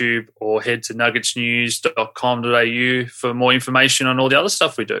on YouTube, or head to nuggetsnews.com.au for more information on all the other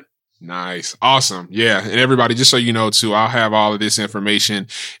stuff we do. Nice. Awesome. Yeah. And everybody, just so you know too, I'll have all of this information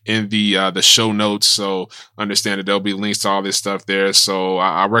in the show notes. So understand that there'll be links to all this stuff there. So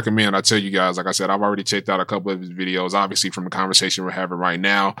I recommend, I tell you guys, like I said, I've already checked out a couple of his videos, obviously from the conversation we're having right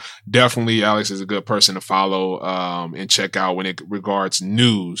now. Definitely Alex is a good person to follow, and check out when it regards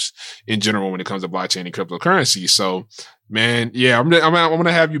news in general, when it comes to blockchain and cryptocurrency. So, man, yeah, I'm going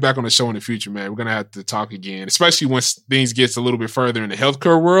to have you back on the show in the future, man. We're going to have to talk again, especially once things gets a little bit further in the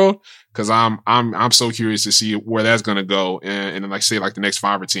healthcare world, because I'm so curious to see where that's going to go in like say like the next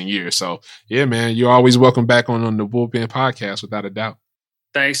 5 or 10 years. So yeah, man, you're always welcome back on the Bullpen Podcast, without a doubt.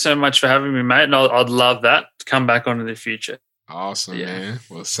 Thanks so much for having me, mate. And I'd love that to come back on in the future. Awesome, man.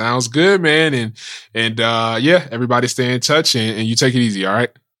 Well, sounds good, man. And yeah, everybody stay in touch and you take it easy. All right.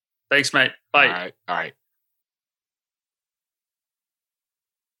 Thanks, mate. Bye. All right.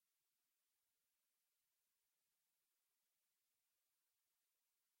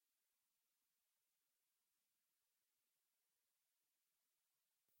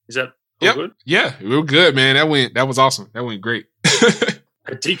 Is that good? Yeah, real good, man. That was awesome. That went great.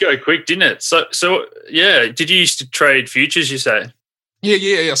 It did go quick, didn't it? So yeah. Did you used to trade futures, you say?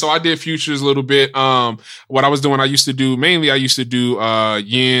 Yeah. So I did futures a little bit. What I was doing, I used to do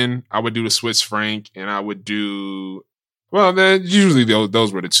yen. I would do the Swiss franc, and I would do, well, usually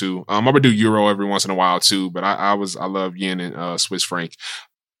those were the two. I would do euro every once in a while too, but I love yen and Swiss franc.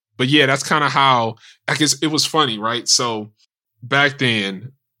 But yeah, that's kind of how, I guess it was funny, right? So back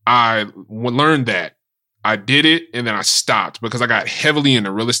then, I learned that. I did it and then I stopped because I got heavily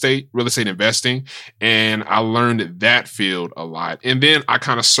into real estate investing, and I learned that field a lot. And then I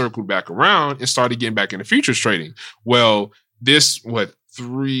kind of circled back around and started getting back into futures trading. Well, this,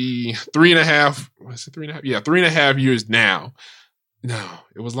 3.5 years now. No,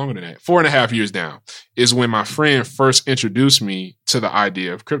 it was longer than that. 4.5 years now is when my friend first introduced me to the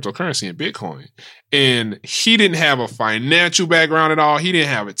idea of cryptocurrency and Bitcoin. And he didn't have a financial background at all. He didn't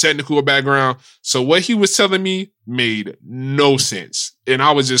have a technical background. So what he was telling me made no sense. And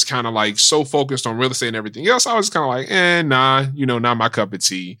I was just kind of like so focused on real estate and everything else. I was kind of like, nah, not my cup of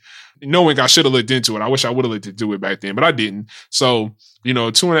tea. Knowing I should have looked into it. I wish I would have looked into it back then, but I didn't. So,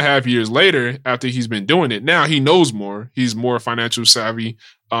 2.5 years later, after he's been doing it, now he knows more. He's more financial savvy,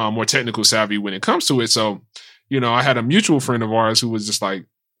 more technical savvy when it comes to it. So, I had a mutual friend of ours who was just like,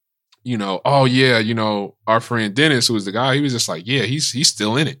 oh yeah, our friend Dennis, who was the guy, he was just like, yeah, he's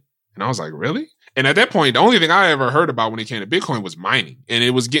still in it. And I was like, really? And at that point, the only thing I ever heard about when it came to Bitcoin was mining. And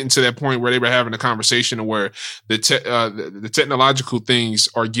it was getting to that point where they were having a conversation where the technological things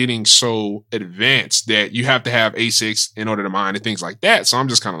are getting so advanced that you have to have ASICs in order to mine and things like that. So I'm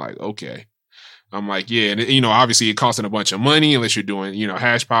just kind of like, okay. I'm like, yeah. And, obviously it costing a bunch of money unless you're doing,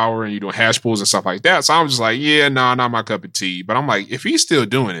 hash power and you're doing hash pools and stuff like that. So I'm just like, yeah, nah, not my cup of tea. But I'm like, if he's still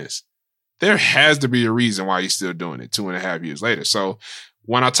doing this, there has to be a reason why he's still doing it 2.5 years later. So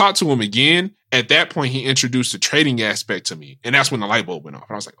when I talked to him again, at that point, he introduced the trading aspect to me. And that's when the light bulb went off.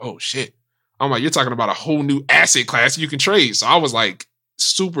 And I was like, oh shit. I'm like, you're talking about a whole new asset class you can trade. So I was like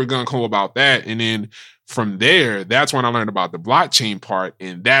super gung-ho about that. And then from there, that's when I learned about the blockchain part.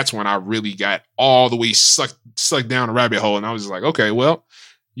 And that's when I really got all the way sucked down a rabbit hole. And I was just like, okay, well,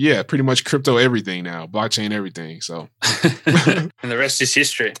 yeah, pretty much crypto everything now, blockchain everything. So and the rest is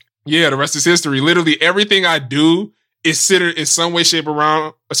history. Yeah, the rest is history. Literally everything I do is centered in some way, shape, or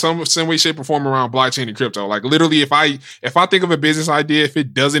form around blockchain and crypto. Like literally, if I think of a business idea, if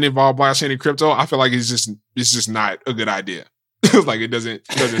it doesn't involve blockchain and crypto, I feel like it's just not a good idea. Like it doesn't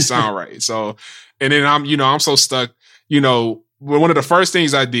sound right. So, and then I'm so stuck. One of the first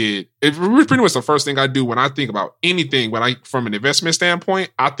things I did, it was pretty much the first thing I do when I think about anything. From an investment standpoint,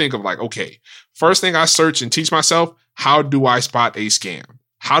 I think of like, okay, first thing I search and teach myself, how do I spot a scam?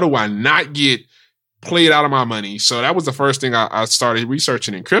 How do I not get played out of my money? So that was the first thing I started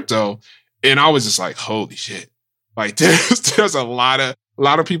researching in crypto. And I was just like, holy shit. Like there's a lot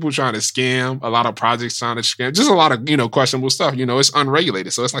of people trying to scam, a lot of projects trying to scam, just a lot of, questionable stuff. It's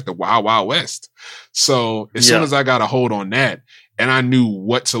unregulated. So it's like the wild, wild west. So as soon as I got a hold on that and I knew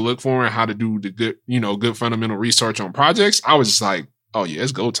what to look for and how to do the good, good fundamental research on projects, I was just like, oh yeah,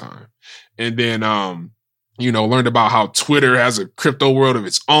 it's go time. And then, learned about how Twitter has a crypto world of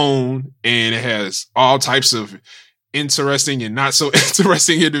its own and it has all types of interesting and not so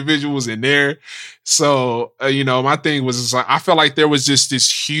interesting individuals in there. So, my thing was just like, I felt like there was just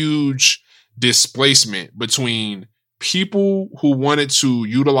this huge displacement between people who wanted to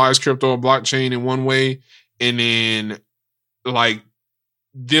utilize crypto and blockchain in one way, and then like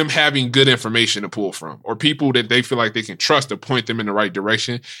them having good information to pull from, or people that they feel like they can trust to point them in the right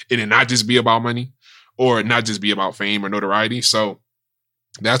direction, and it not just be about money or not just be about fame or notoriety. So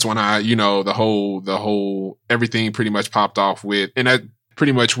that's when I, the whole everything pretty much popped off with, and that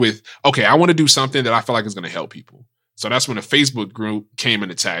pretty much with, okay, I want to do something that I feel like is going to help people. So that's when the Facebook group came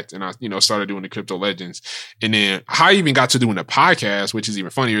and attacked, and I, started doing the Crypto Legends. And then how I even got to doing the podcast, which is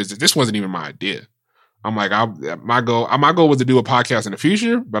even funnier, is that this wasn't even my idea. I'm like, my goal was to do a podcast in the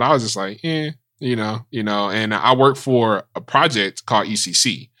future, but I was just like, and I work for a project called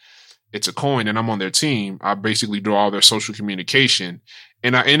ECC. It's a coin, and I'm on their team. I basically do all their social communication.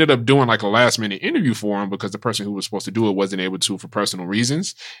 And I ended up doing like a last minute interview for them because the person who was supposed to do it wasn't able to for personal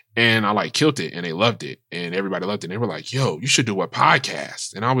reasons. And I like killed it, and they loved it, and everybody loved it. And they were like, yo, you should do a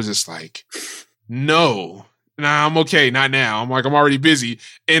podcast. And I was just like, no, nah, I'm okay. Not now. I'm like, I'm already busy.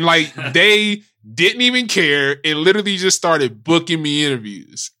 And like, they didn't even care and literally just started booking me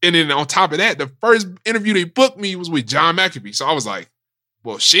interviews. And then on top of that, the first interview they booked me was with John McAfee. So I was like,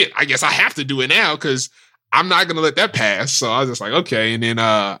 well, shit, I guess I have to do it now because I'm not going to let that pass. So I was just like, okay. And then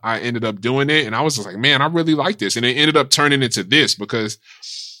I ended up doing it, and I was just like, man, I really like this. And it ended up turning into this because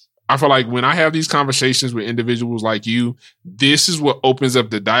I feel like when I have these conversations with individuals like you, this is what opens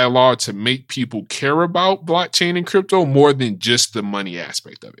up the dialogue to make people care about blockchain and crypto more than just the money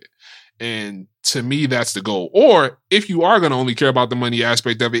aspect of it. And to me, that's the goal. Or if you are going to only care about the money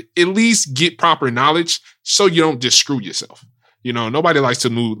aspect of it, at least get proper knowledge so you don't just screw yourself. Nobody likes to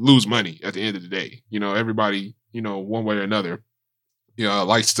lose money at the end of the day. Everybody, one way or another,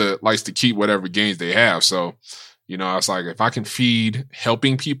 likes to keep whatever gains they have. So, it's like, if I can feed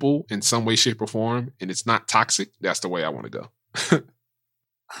helping people in some way, shape, or form, and it's not toxic, that's the way I want to go.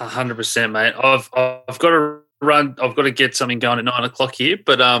 100%, mate. I've got to run. I've got to get something going at 9:00 here,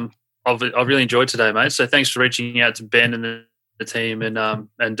 but I've really enjoyed today, mate. So thanks for reaching out to Ben and the team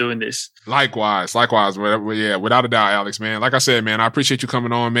and doing this. Likewise. Yeah, without a doubt, Alex, man. Like I said, man, I appreciate you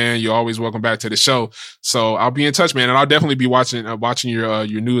coming on, man. You're always welcome back to the show. So I'll be in touch, man, and I'll definitely be watching your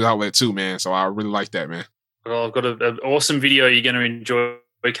news outlet too, man. So I really like that, man. Well, I've got an awesome video you're going to enjoy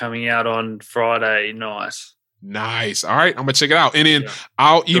coming out on Friday night. Nice. All right, I'm gonna check it out, and then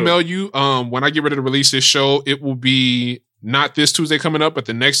I'll email you when I get ready to release this show. It will be not this Tuesday coming up, but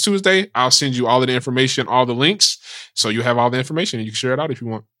the next Tuesday. I'll send you all of the information, all the links, so you have all the information and you can share it out if you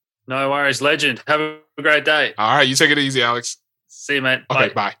want. No worries, legend. Have a great day. All right, you take it easy, Alex. See you, mate. Okay,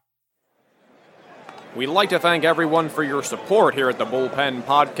 bye. We'd like to thank everyone for your support here at the Bullpen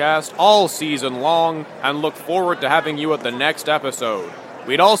Podcast all season long, and look forward to having you at the next episode.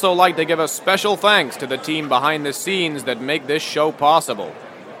 We'd also like to give a special thanks to the team behind the scenes that make this show possible.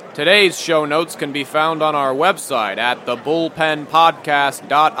 Today's show notes can be found on our website at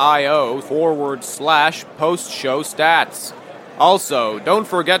thebullpenpodcast.io/post-show stats. Also, don't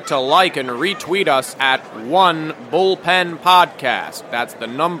forget to like and retweet us at 1Bullpen Podcast. That's the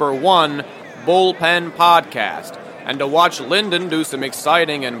number 1 Bullpen Podcast. And to watch Lyndon do some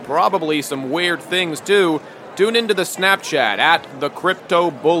exciting and probably some weird things too, tune into the Snapchat at The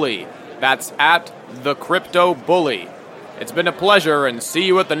Crypto Bully. That's at The Crypto Bully. It's been a pleasure, and see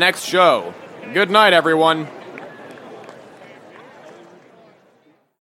you at the next show. Good night, everyone.